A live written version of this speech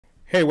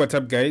Hey, what's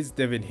up guys?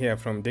 David here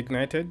from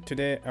Dignited.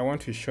 Today I want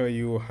to show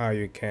you how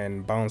you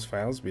can bounce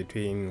files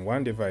between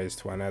one device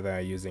to another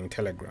using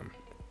Telegram.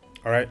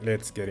 Alright,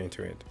 let's get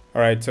into it.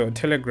 Alright, so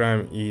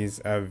Telegram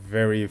is a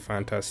very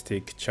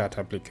fantastic chat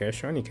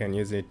application. You can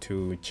use it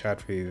to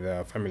chat with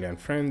family and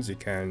friends. You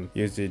can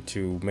use it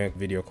to make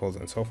video calls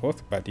and so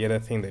forth. But the other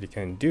thing that you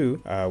can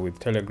do with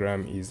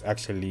Telegram is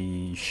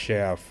actually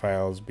share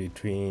files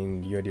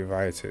between your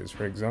devices.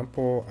 For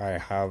example, I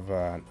have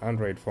an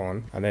Android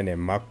phone and then a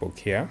MacBook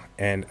here,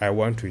 and I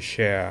want to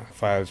share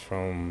files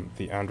from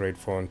the Android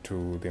phone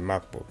to the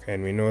MacBook.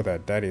 And we know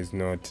that that is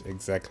not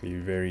exactly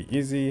very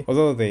easy,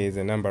 although there is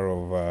a number of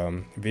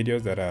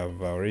videos that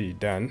I've already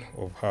done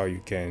of how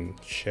you can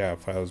share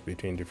files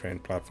between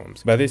different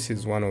platforms, but this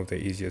is one of the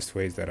easiest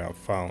ways that I've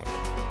found.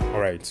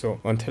 Alright, so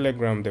on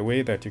Telegram, the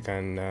way that you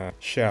can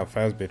share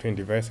files between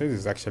devices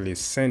is actually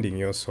sending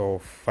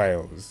yourself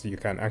files. You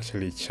can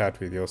actually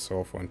chat with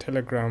yourself on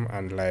Telegram,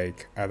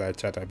 unlike other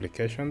chat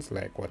applications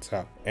like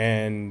WhatsApp.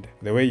 And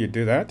the way you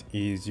do that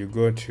is you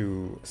go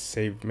to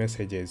save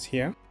messages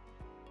here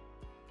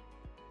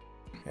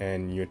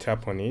and you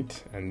tap on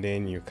it, and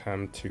then you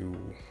come to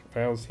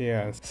files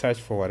here,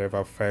 search for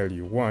whatever file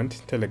you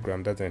want.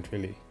 Telegram doesn't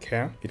really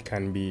care. It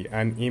can be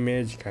an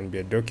image, it can be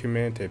a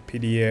document, a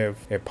PDF,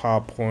 a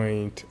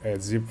PowerPoint, a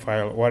zip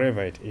file,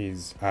 whatever it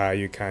is.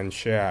 You can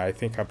share, I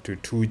think, up to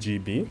 2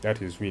 GB.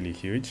 That is really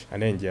huge.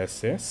 And then just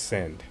say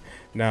send.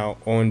 Now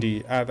on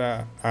the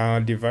other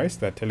device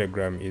that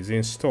Telegram is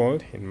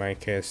installed, in my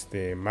case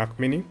the Mac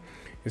Mini,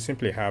 you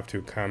simply have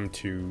to come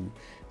to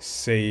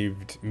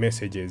saved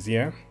messages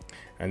here,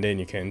 and then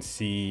you can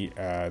see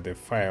the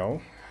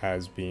file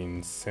has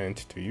been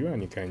sent to you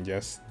and you can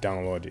just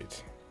download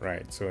it.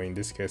 Right, so in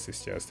this case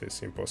it's just a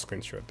simple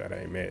screenshot that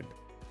I made.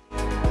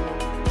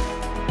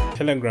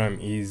 Telegram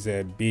is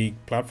a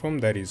big platform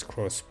that is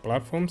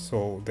cross-platform,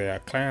 so there are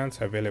clients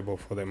available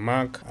for the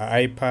Mac,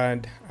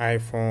 iPad,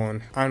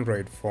 iPhone,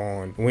 Android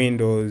phone,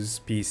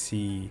 Windows,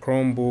 PC,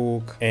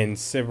 Chromebook, and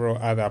several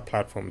other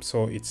platforms.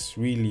 So it's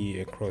really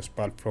a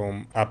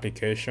cross-platform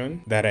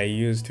application that I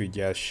use to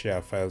just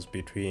share files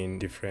between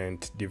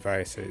different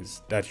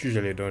devices that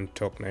usually don't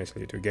talk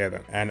nicely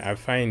together. And I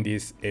find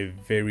this a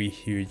very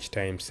huge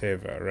time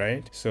saver,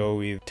 right? So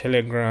with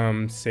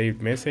Telegram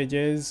saved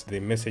messages, the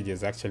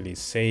messages actually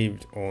saved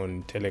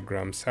on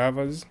Telegram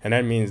servers, and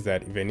that means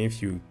that even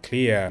if you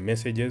clear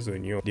messages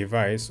on your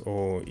device,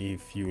 or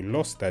if you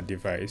lost that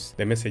device,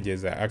 the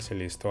messages are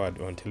actually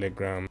stored on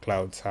Telegram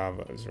cloud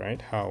servers,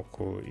 right? How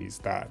cool is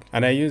that?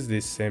 And I use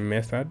this same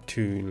method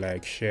to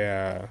like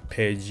share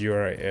page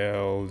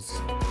URLs,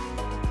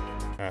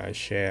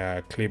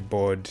 share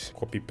clipboard,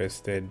 copy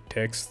pasted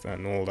text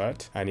and all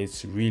that, and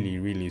it's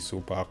really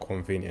super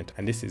convenient.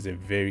 And this is a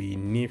very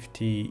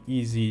nifty,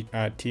 easy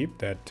tip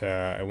that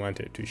I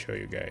wanted to show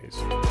you guys.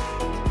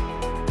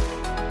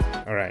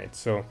 Alright,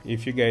 so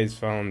if you guys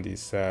found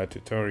this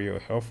tutorial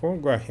helpful,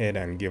 go ahead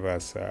and give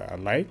us a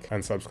like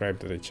and subscribe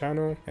to the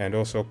channel, and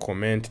also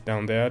comment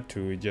down there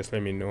to just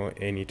let me know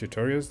any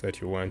tutorials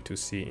that you want to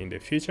see in the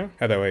future.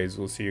 Otherwise,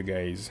 we'll see you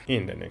guys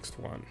in the next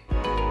one.